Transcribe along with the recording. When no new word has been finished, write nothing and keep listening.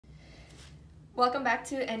Welcome back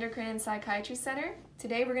to Endocrine and Psychiatry Center.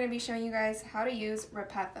 Today we're going to be showing you guys how to use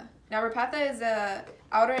Repatha. Now Repatha is a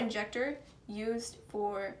outer injector used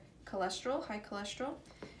for cholesterol, high cholesterol,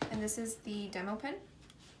 and this is the demo pen.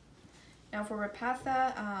 Now for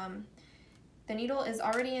Repatha, the needle is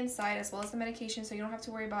already inside as well as the medication, so you don't have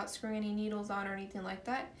to worry about screwing any needles on or anything like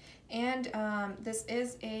that. And this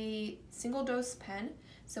is a single dose pen,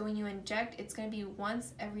 so when you inject, it's going to be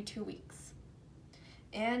once every 2 weeks.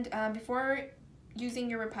 And before using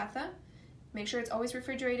your Repatha, make sure it's always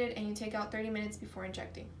refrigerated and you take out 30 minutes before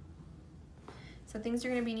injecting. So things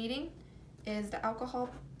you're going to be needing is the alcohol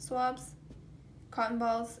swabs, cotton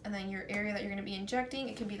balls, and then your area that you're going to be injecting.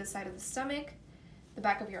 It can be the side of the stomach, the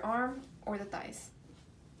back of your arm, or the thighs.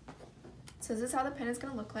 So this is how the pen is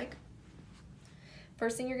going to look like.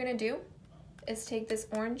 First thing you're going to do is take this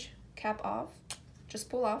orange cap off, just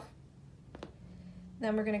pull off.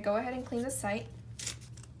 Then we're going to go ahead and clean the site.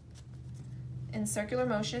 In circular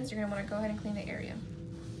motions, you're going to want to go ahead and clean the area.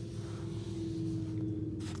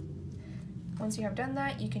 Once you have done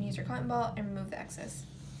that, you can use your cotton ball and remove the excess,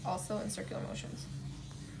 also in circular motions.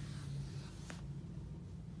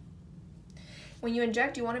 When you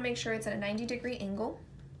inject, you want to make sure it's at a 90-degree angle.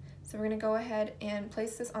 So we're going to go ahead and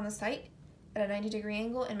place this on the site at a 90-degree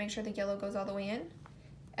angle and make sure the yellow goes all the way in,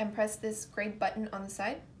 and press this gray button on the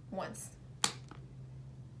side once.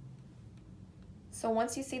 So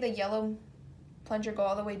once you see the yellow plunger go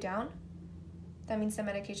all the way down, that means the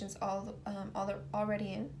medication's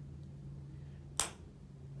already in.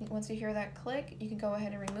 Once you hear that click, you can go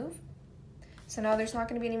ahead and remove. So now there's not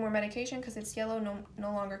going to be any more medication because it's yellow,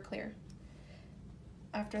 no longer clear.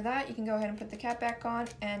 After that, you can go ahead and put the cap back on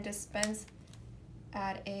and dispense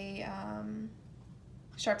at a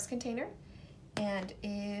sharps container. And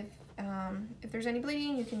if there's any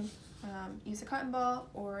bleeding, you can use a cotton ball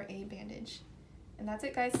or a bandage. And that's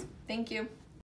it, guys. Thank you.